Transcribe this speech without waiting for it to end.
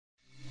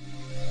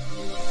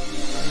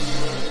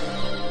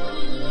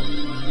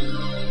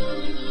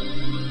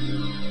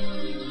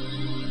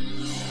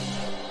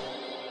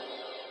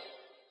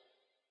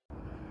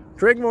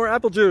Drink more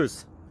apple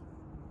juice.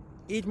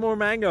 Eat more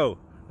mango.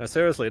 Now,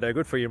 seriously, they're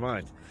good for your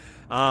mind.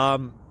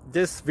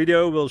 This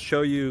video will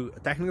show you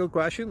a technical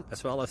question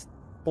as well as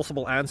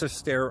possible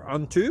answers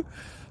thereunto.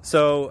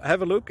 So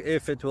have a look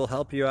if it will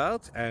help you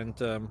out, and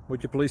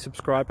would you please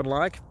subscribe and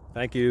like?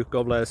 Thank you.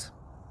 God bless.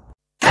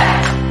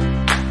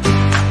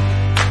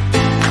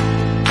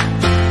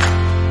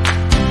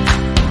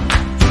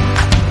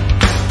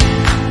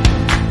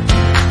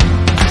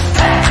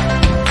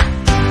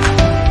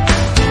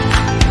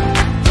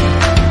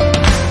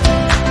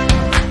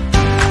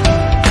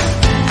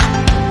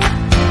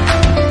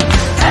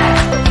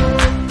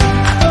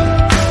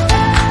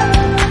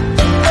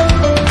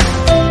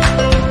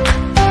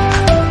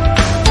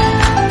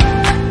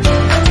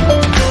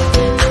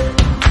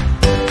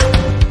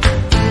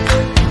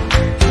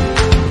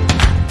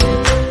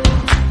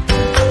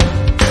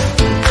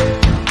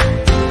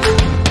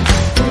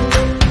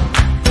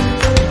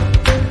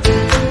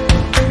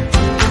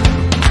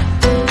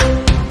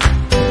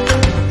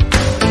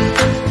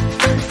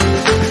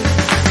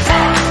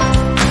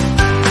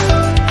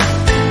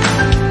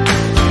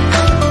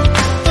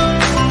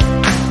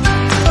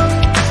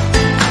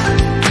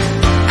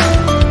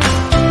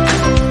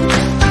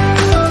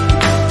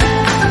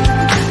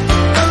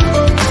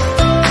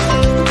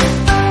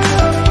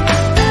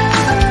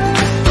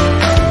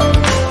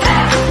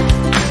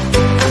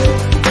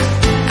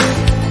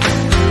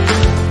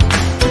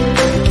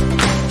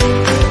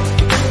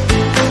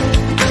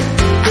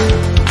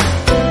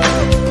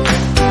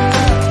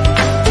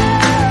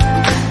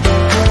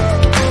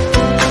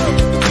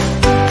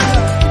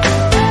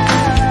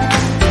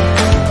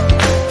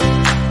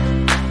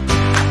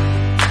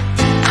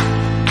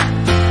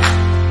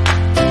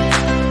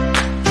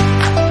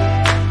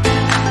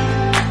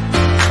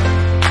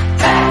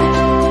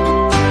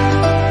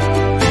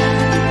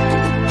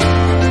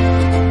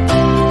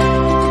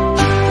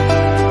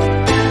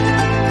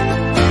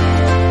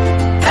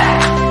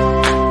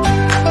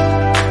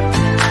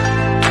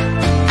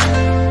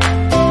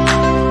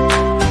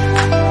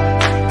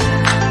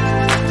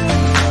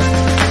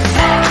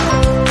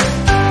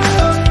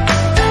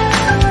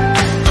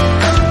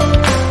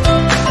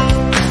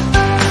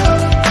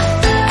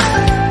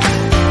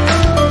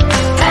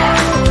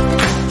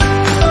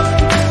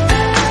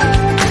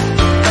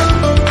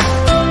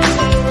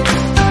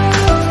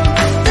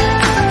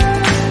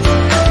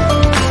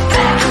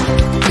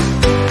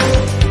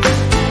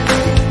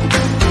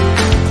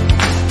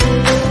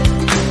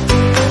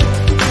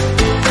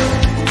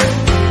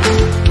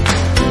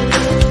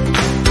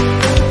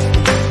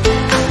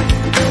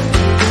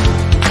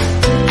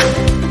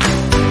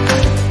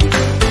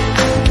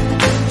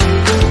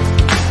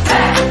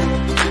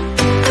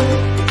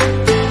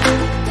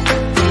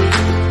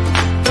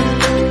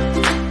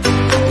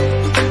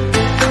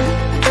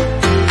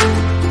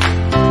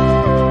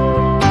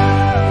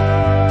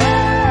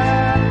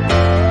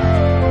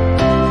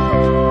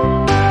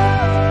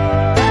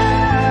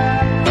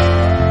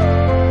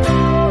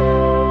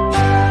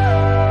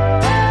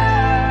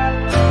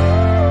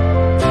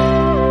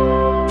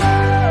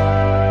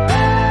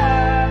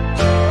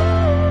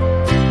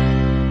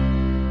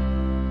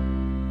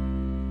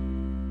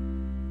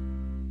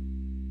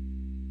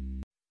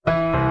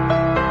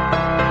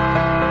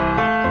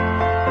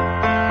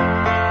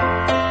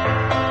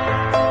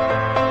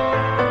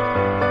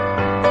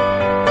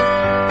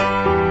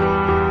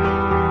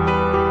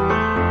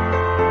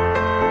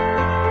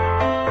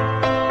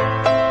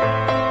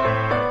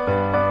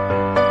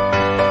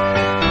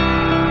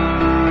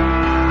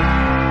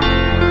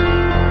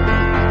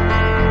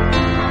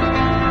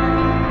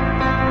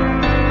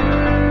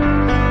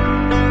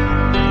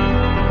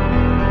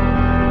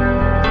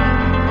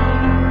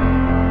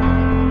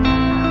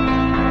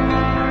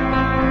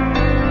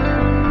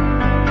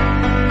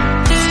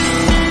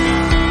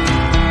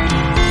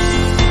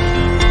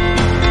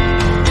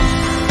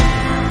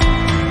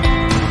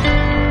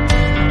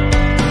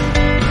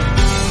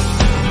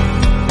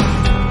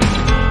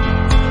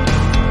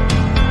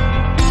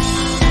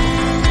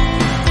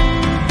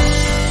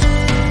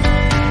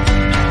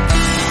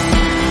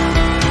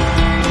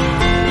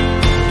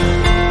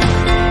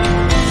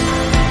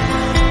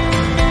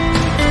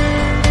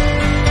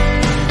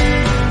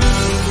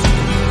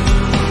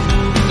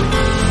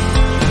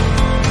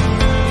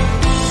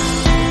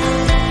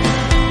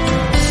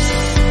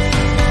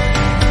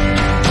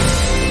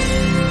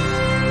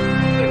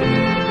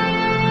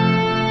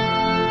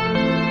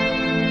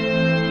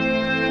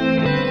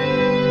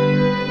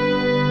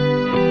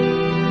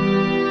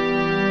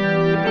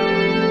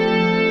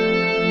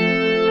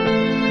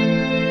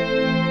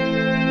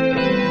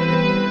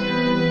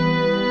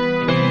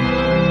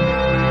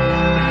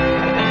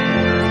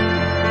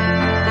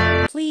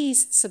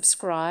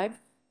 subscribe.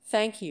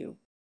 Thank you.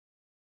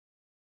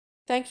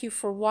 Thank you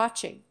for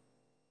watching.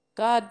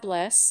 God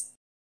bless.